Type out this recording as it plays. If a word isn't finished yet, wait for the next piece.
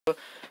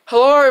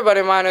Hello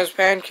everybody, my name is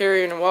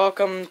Pankiri and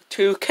welcome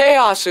to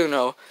Chaos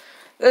Uno.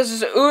 This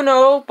is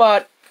Uno,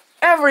 but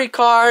every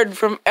card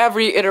from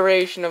every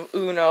iteration of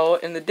Uno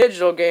in the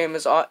digital game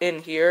is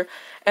in here.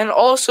 And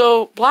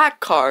also black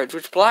cards,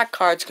 which black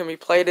cards can be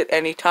played at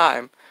any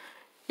time.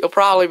 You'll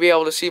probably be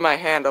able to see my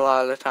hand a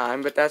lot of the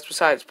time, but that's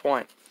besides the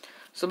point.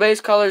 So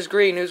base color is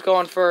green. Who's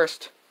going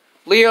first?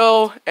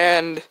 Leo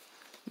and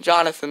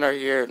Jonathan are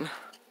here.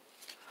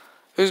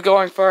 Who's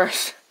going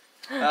first?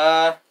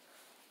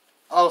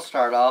 I'll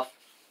start off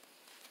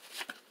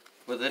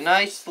with a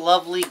nice,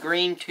 lovely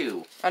green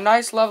 2. A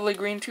nice, lovely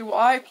green 2.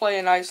 I play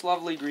a nice,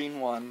 lovely green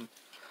 1.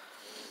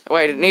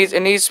 Wait, it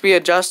needs to be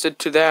adjusted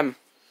to them,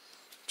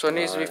 so it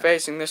needs to be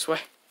facing this way.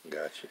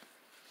 Gotcha.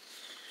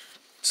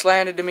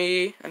 Slanted to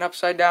me and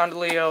upside down to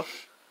Leo.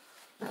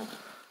 Look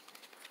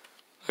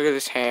at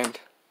this hand.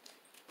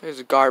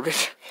 There's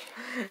garbage.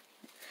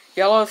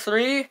 Yellow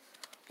 3.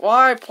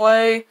 Why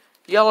play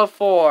yellow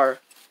 4?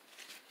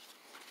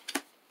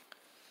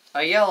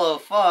 A yellow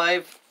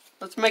 5.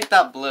 Let's make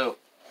that blue.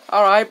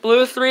 Alright,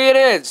 blue 3 it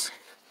is.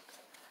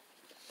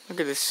 Look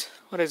at this.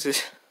 What is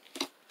this?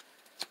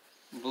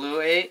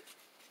 Blue 8.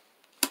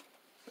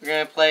 We're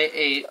gonna play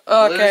 8.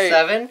 Okay. Blue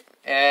 7.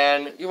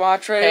 And you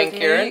want to trade with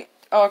me?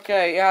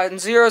 Okay, yeah, and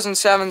 0s and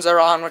 7s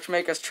are on, which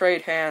make us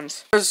trade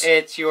hands.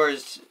 It's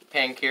yours,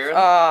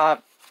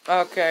 Pankirin.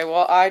 Okay,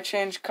 well, I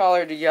changed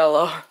color to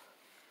yellow.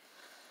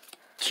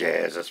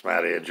 Jazz, that's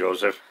Maddie and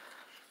Joseph.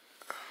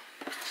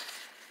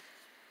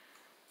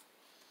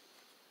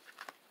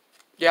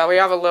 Yeah, we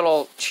have a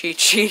little cheat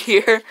sheet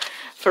here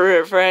for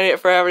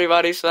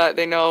everybody so that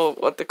they know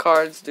what the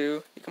cards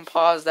do. You can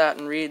pause that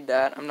and read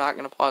that. I'm not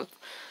gonna pause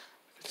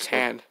his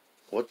hand.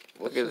 What's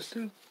this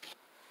do?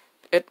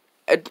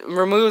 It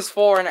removes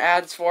 4 and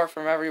adds 4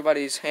 from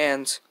everybody's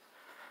hands.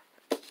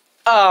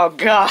 Oh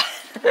God!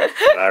 Can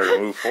I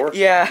remove 4?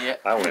 Yeah.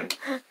 I win.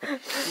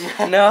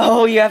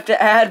 No, you have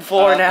to add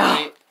 4 now.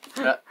 Wait,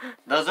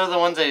 those are the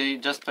ones that you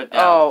just put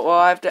down. Oh well,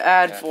 I have to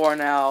add 4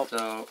 now.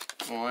 So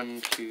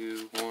 1,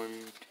 2, 1,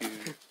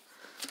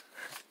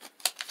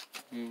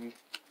 2,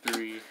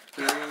 3,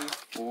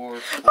 4.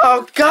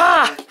 Oh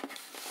God!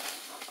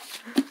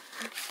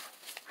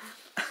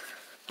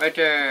 Right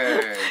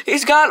there.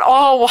 He's got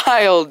all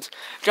wild.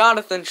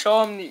 Jonathan,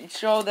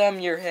 show them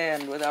your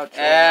hand without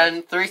showing.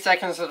 And 3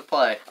 seconds to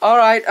play. All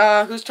right.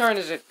 Whose turn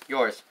is it?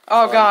 Yours.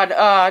 Oh 1,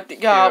 God.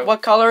 2,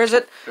 What color is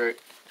it? 3.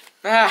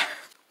 Ah,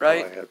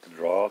 right. I have to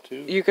draw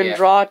 2? You can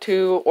draw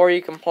 2, or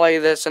you can play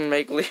this and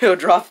make Leo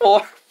draw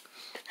 4.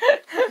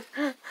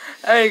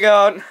 There you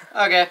go.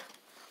 Okay.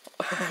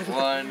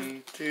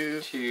 1,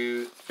 2,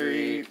 2,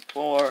 3, 3,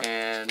 4.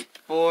 and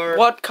 4.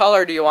 What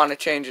color do you want to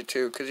change it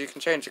to? Because you can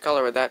change the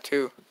color with that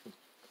too.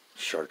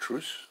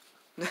 Chartreuse?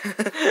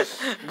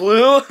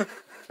 Blue?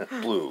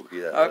 Blue,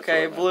 yeah.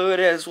 Okay, blue it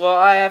is. Well,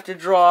 I have to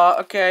draw.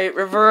 Okay,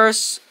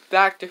 reverse.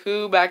 Back to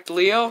who? Back to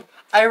Leo?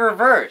 I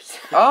reverse.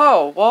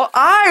 Oh, well,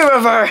 I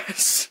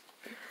reverse.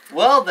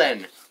 Well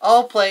then,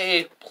 I'll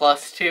play a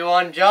 +2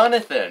 on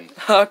Jonathan.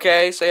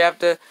 Okay, so you have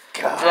to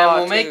God. And draw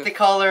we'll 2. make the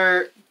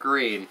color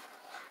green.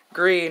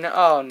 Green.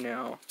 Oh,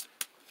 no.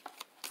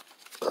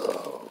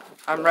 Oh,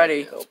 I'm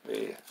ready. help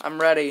me. I'm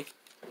ready.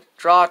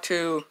 Draw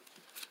 2,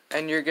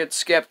 and you get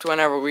skipped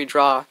whenever we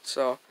draw,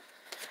 so.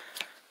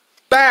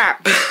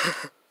 BAP!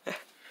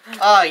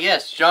 Ah,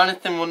 yes,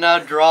 Jonathan will now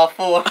draw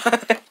 4.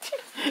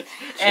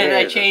 And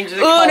I changed the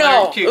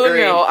color to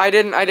green. Uno! I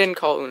didn't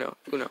call Uno.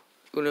 Uno.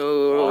 1,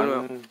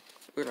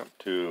 Uno.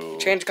 2,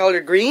 Change color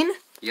to green?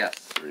 Yes.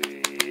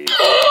 3,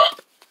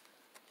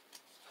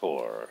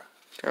 4.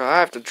 I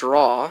have to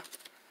draw.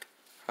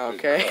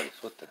 Okay. Christ,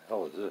 what the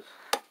hell is this?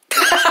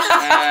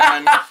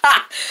 And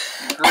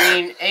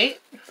green 8.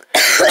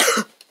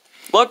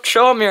 Look,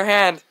 show him your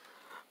hand.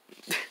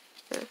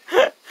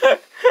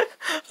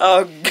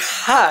 Oh,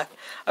 God.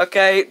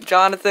 Okay,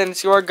 Jonathan,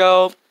 it's your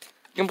go.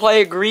 You can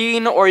play a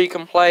green, or you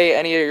can play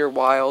any of your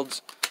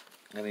wilds.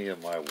 Any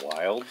of my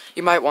wilds?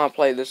 You might want to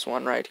play this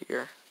one right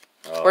here.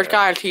 Oh, We're yeah.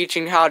 kind of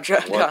teaching how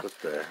What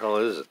the hell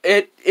is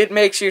it? It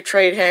makes you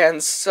trade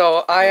hands,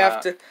 so I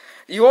have to.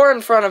 You're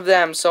in front of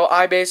them, so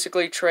I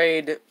basically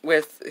trade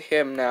with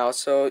him now.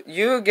 So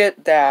you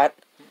get that,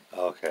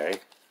 Okay.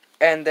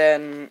 and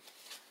then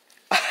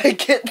I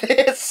get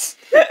this.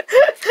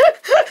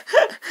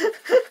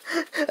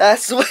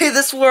 That's the way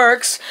this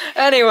works.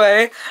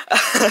 Anyway,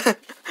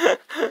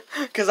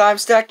 because I'm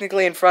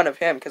technically in front of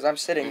him, because I'm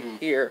sitting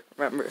here,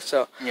 remember,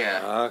 so.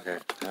 Yeah. Okay,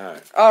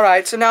 alright.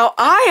 Alright, so now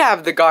I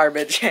have the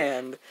garbage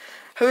hand.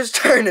 Whose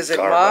turn is it?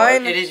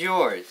 Garbage. Mine? It is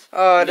yours.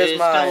 Oh, it is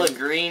mine. Still a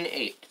green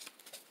 8.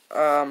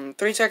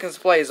 3 seconds to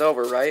play is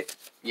over, right?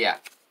 Yeah.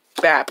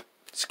 BAP.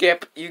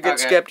 Skip. You get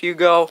Okay. skipped, you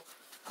go.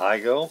 I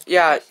go?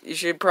 Yeah, you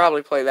should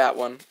probably play that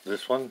one.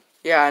 This one?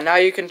 Yeah, now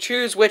you can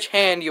choose which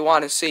hand you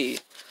want to see.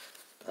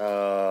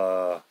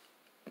 I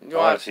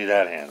want to see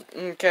that hand.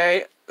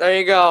 Okay, there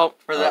you go.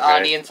 For the Okay.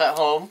 audience at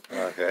home.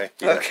 Okay.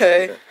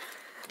 Okay.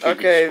 Yeah.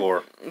 Okay.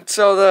 Score.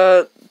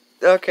 So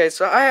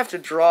so I have to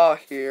draw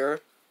here.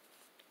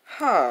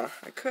 Huh,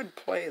 I could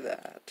play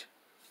that.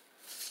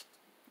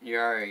 You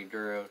already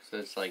drew, so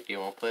it's like, do you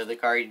want to play the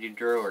card you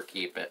drew or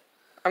keep it?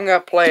 I'm gonna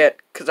play it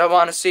because I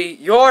want to see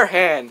your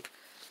hand.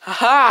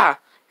 Haha! You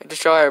have to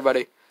show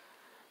everybody.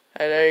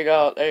 Hey, there you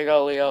go. There you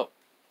go, Leo.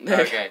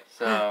 Okay,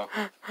 so.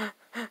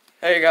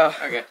 There you go.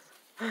 Okay.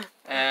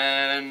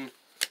 And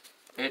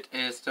it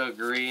is still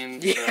green.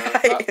 Yeah,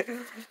 So,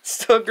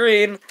 still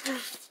green.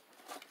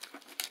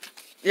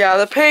 Yeah,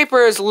 the paper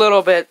is a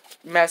little bit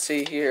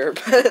messy here,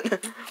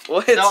 but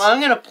well, so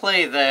I'm gonna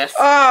play this.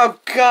 Oh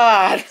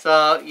God!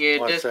 So you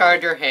What's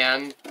discard that? your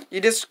hand.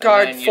 You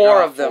discard And then you four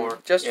draw of them. four.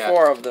 Just Yeah.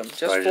 4 of them. Just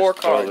So I 4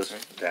 just throw cards.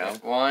 this down.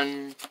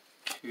 1,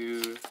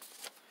 2,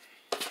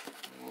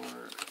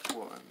 4,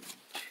 1,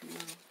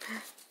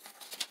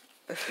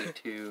 2,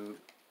 2,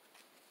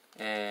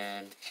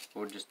 and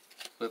we'll just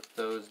flip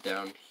those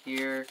down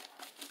here.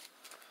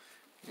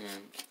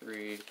 And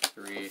 3,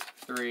 3,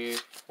 3,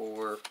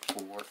 4,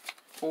 4,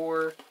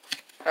 4.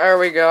 There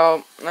we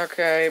go.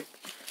 Okay.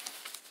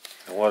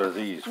 And what are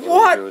these?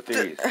 What? Do we do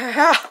with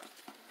these?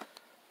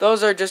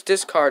 Those are just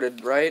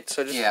discarded, right?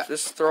 So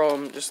just throw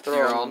them. Just throw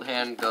Your them. old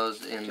hand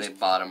goes in the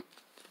bottom.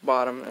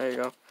 Bottom. There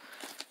you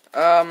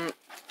go.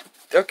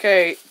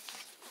 Okay.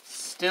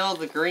 Still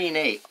the green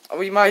 8.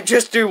 We might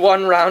just do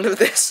one round of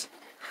this.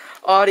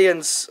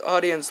 Audience,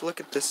 look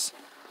at this.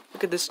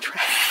 Look at this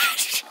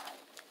trash.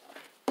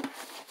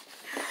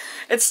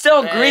 It's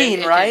still green,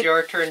 It right? is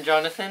your turn,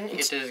 Jonathan.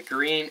 It is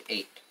green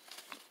 8.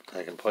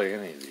 I can play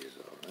any of these,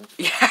 though, right?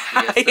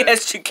 Yeah, Yes,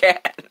 yes, you can.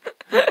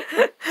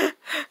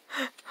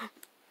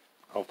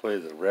 I'll play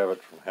the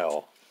rabbit from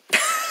hell.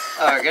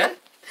 Okay.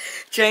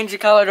 Change the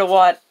color to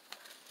what?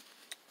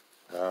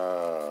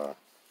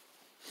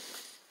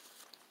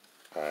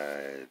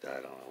 I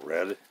don't know,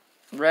 red?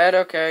 Red,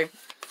 okay.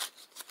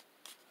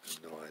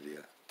 No idea.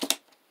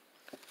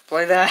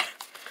 Play that.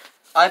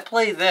 I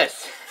play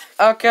this.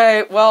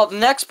 Okay, well,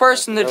 next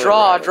person to Another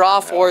draw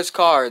rabbit. 4 No.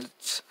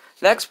 cards.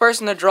 Next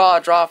person to draw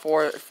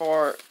 4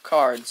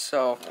 cards,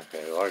 so...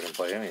 Okay, well, I can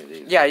play any of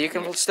these. Yeah, you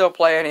can still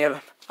play any of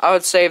them. I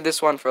would save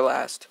this one for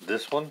last.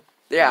 This one?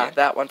 Yeah, Yeah.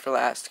 that one for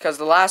last. Because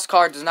the last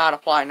card does not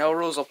apply. No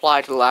rules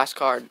apply to the last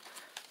card.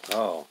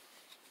 Oh.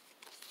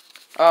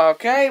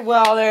 Okay,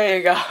 well, there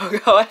you go.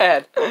 Go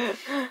ahead.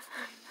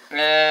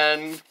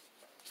 And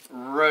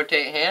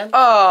rotate hand.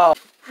 Oh.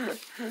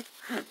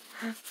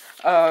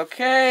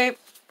 Okay.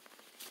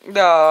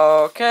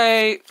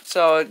 Okay,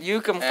 so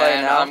you can play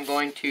And now. I'm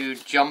going to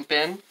jump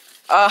in.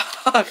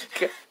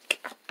 Okay.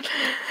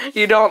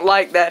 You don't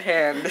like that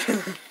hand.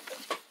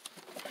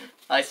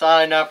 I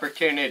saw an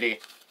opportunity.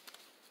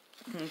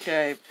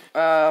 Okay.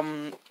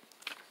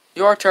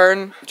 Your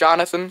turn,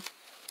 Jonathan.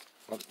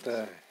 What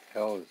the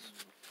hell is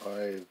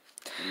 5?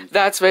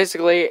 That's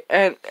basically,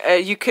 and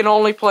you can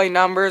only play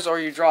numbers or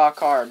you draw a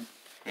card.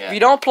 Yeah. If you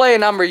don't play a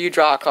number, you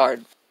draw a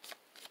card.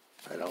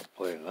 I don't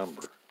play a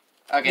number.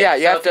 Okay, Yeah, so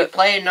you have if to- you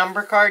play a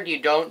number card, you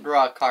don't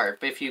draw a card.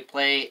 But if you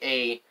play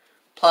a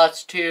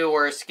 +2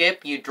 or a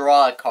skip, you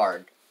draw a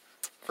card.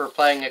 For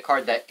playing a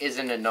card that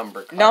isn't a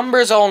number card.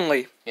 Numbers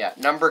only, Yeah,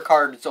 number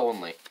cards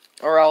only.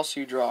 or else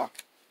you draw.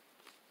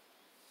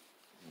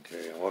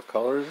 Okay, and what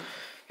color is it?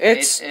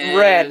 It's It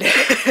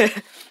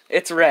red.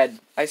 It's red.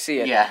 I see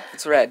it. Yeah.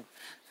 It's red.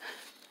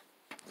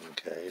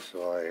 Okay,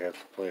 so I have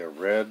to play a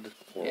red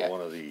or Yeah. one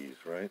of these,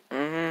 right?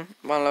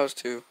 Mm-hmm. One of those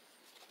two.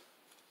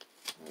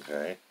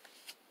 Okay.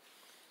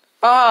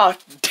 Oh,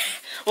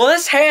 well,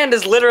 this hand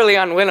is literally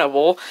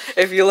unwinnable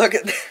if you look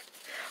at this.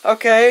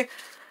 Okay,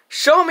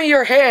 show me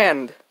your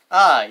hand.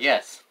 Ah,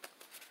 yes.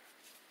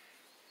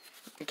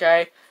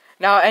 Okay,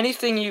 now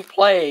anything you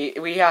play,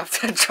 we have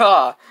to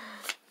draw.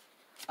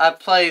 I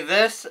play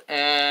this,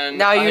 and...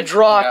 Now you I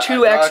draw yeah, I 2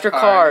 draw a extra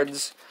card.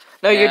 cards.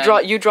 No,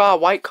 you draw a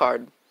white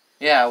card.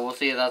 Yeah, we'll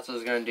see. That's what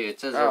it's gonna do. It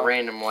says Oh. a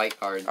random white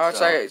card. Oh, so,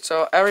 sorry.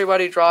 So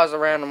everybody draws a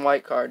random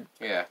white card.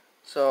 Yeah.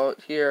 So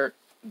here,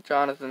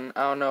 Jonathan,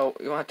 I don't know.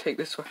 You want to take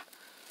this one?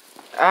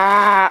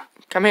 Ah,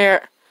 come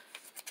here.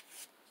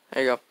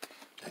 There you go.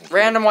 Thank you.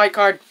 Random white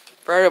card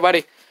for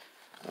everybody.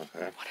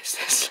 Okay. What is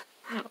this?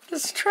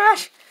 This is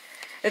trash.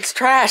 It's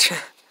trash.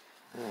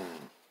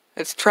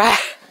 It's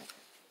trash.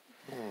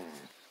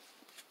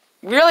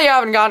 We really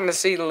haven't gotten to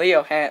see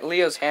Leo's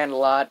hand a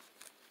lot.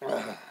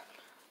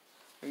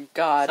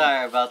 God.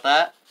 Sorry about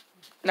that.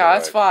 No,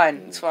 it's Alright. fine.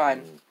 It's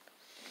fine.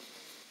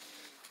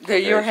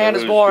 Your Okay, hand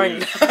so is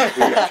boring.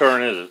 Whose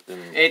turn is it?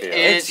 It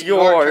It's is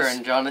your yours.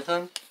 turn,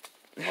 Jonathan.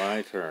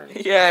 My turn.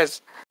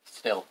 Yes.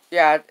 Still.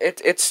 Yeah,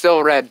 it's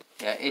still red.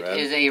 Yeah, it Red.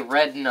 is a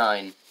red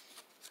 9.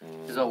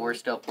 Is what we're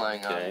still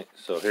playing on. Okay,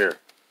 so here.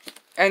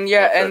 And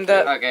yeah, What's and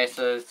that the Okay,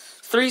 so it's...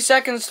 3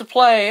 seconds to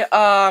play.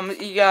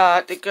 You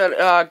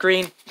got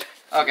green.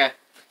 Okay.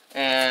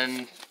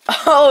 And...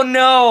 Oh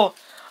no!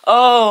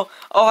 Oh,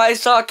 I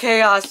saw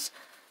chaos.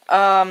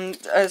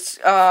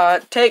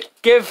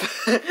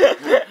 Give.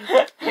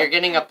 You're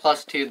getting a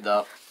 +2,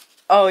 though.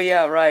 Oh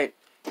yeah, right.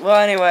 Well,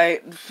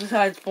 anyway,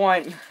 besides the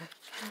point.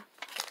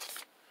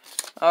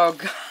 Oh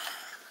god.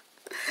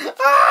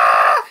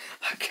 Ah!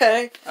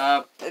 Okay,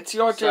 it's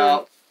your turn.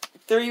 So,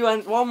 3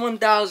 1 1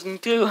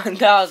 1,000 2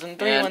 1,000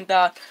 3 And-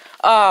 1,000.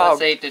 Oh,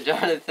 +8 to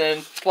Jonathan.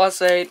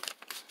 +8.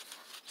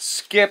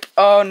 Skip.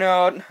 Oh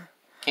no.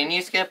 Can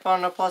you skip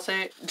on a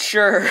 +8?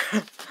 Sure.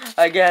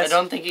 I guess. I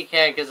don't think you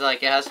can because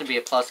like it has to be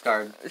a plus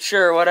card.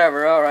 Sure,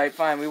 whatever. Alright,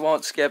 fine. We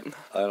won't skip.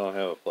 I don't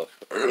have a plus.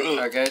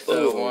 Okay,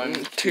 so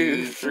 1,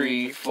 2,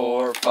 3,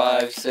 4,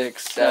 5,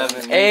 6,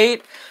 7,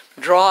 8.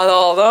 Draw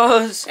all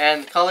those.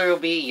 And the color will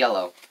be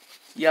yellow.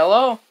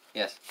 Yellow?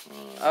 Yes.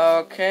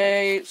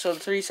 Okay, so the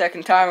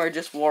 3-second timer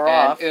just wore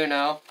And off.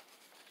 Uno.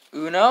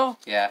 Uno?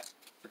 Yeah,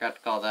 forgot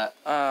to call that.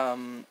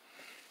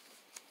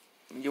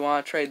 You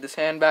want to trade this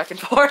hand back and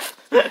forth?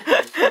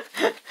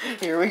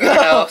 Here we go.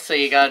 Uno, so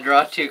you gotta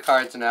draw 2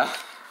 cards now.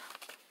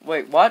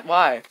 Wait, what?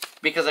 Why?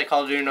 Because I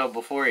called Uno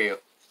before you.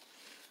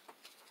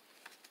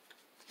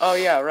 Oh,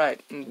 yeah,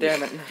 right.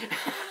 Damn it.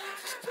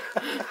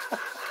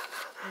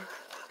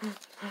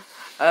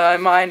 My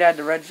mind had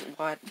to register.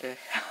 What the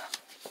hell?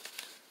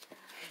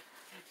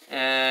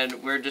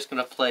 And we're just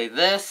gonna play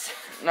this.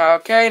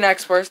 Okay,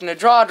 next person to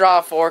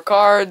draw 4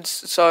 cards.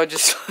 So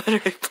just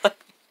literally play.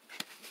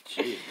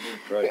 Jeez,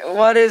 right.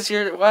 What is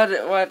your what?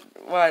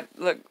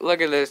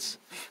 Look at this.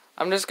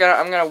 I'm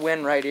gonna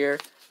win right here.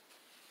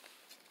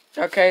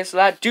 Okay, so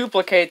that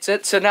duplicates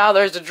it. So now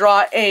there's a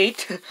draw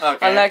 8.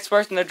 Okay. Our next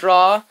person to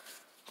draw.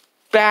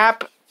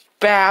 Bap,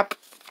 bap.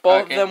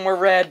 Both Okay. of them were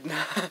red.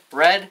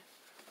 Red.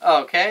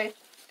 Okay.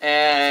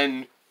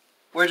 And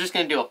we're just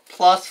gonna do a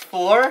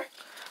 +4.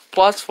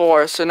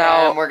 +4. So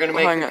now And we're gonna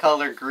make the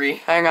color green.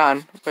 Hang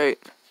on, wait.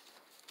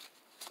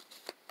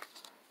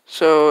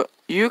 So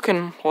you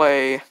can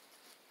play.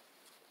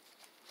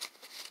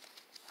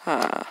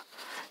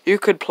 You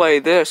could play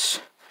this,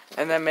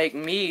 and then make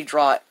me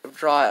draw.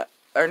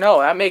 Or no,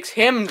 that makes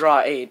him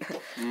draw 8.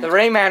 The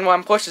Rayman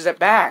one pushes it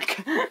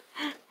back.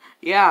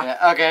 Yeah.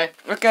 Okay.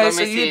 Okay, so so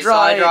let me you see. draw.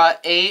 So I 8. draw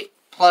 8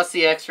 plus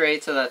the extra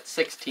 8, so that's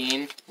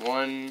 16.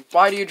 1.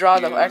 Why do you draw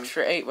the 2.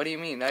 extra 8? What do you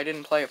mean? I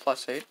didn't play a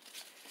 +8.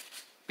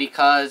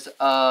 Because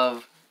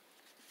of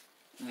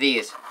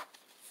these.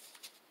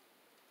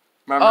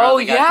 Remember Oh how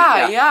they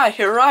got these? yeah,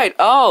 you're right.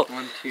 Oh,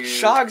 1, 2,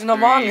 Shogs 3,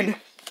 Namongan.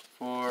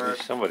 4,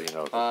 Somebody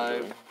knows. what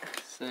they're 5, doing.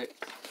 6,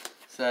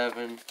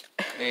 7,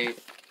 8,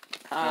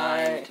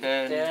 9,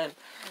 10,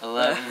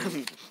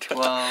 11,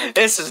 12.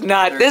 This is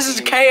not. This is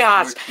 13,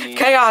 chaos. 14,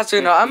 Chaos,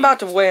 Uno. I'm 15. about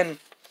to win.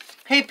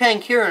 Hey,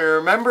 Pankieran,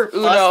 remember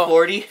Uno.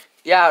 +40?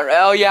 Yeah.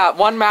 Oh yeah.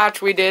 One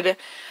match we did.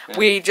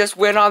 We just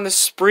went on the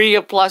spree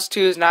of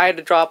 +2s, and I had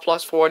to draw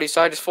 +40,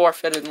 so I just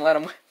forfeited and let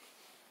him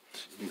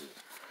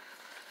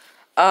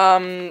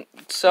win.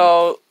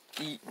 So,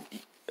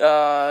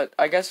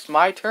 I guess it's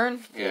my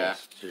turn. Yeah.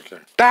 It's your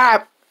turn.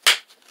 Bap.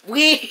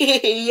 Wee!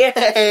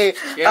 Yay!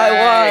 Yay.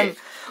 I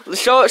won.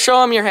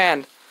 Show him your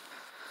hand.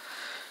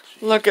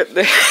 Look at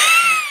this.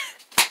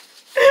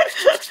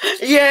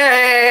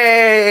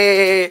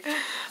 Yay!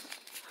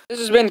 This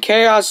has been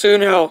Chaos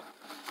Uno.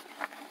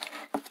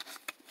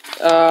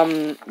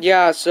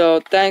 Yeah,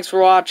 so thanks for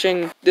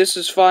watching. This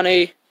is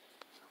funny.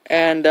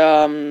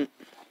 And,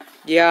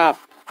 yeah.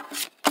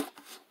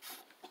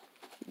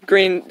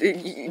 Green,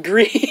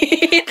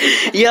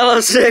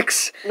 yellow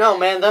 6. No,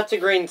 man, that's a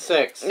green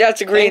 6.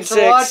 That's a green Thanks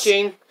 6. for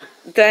watching.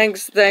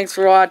 Thanks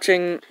for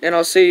watching, and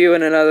I'll see you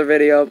in another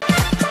video.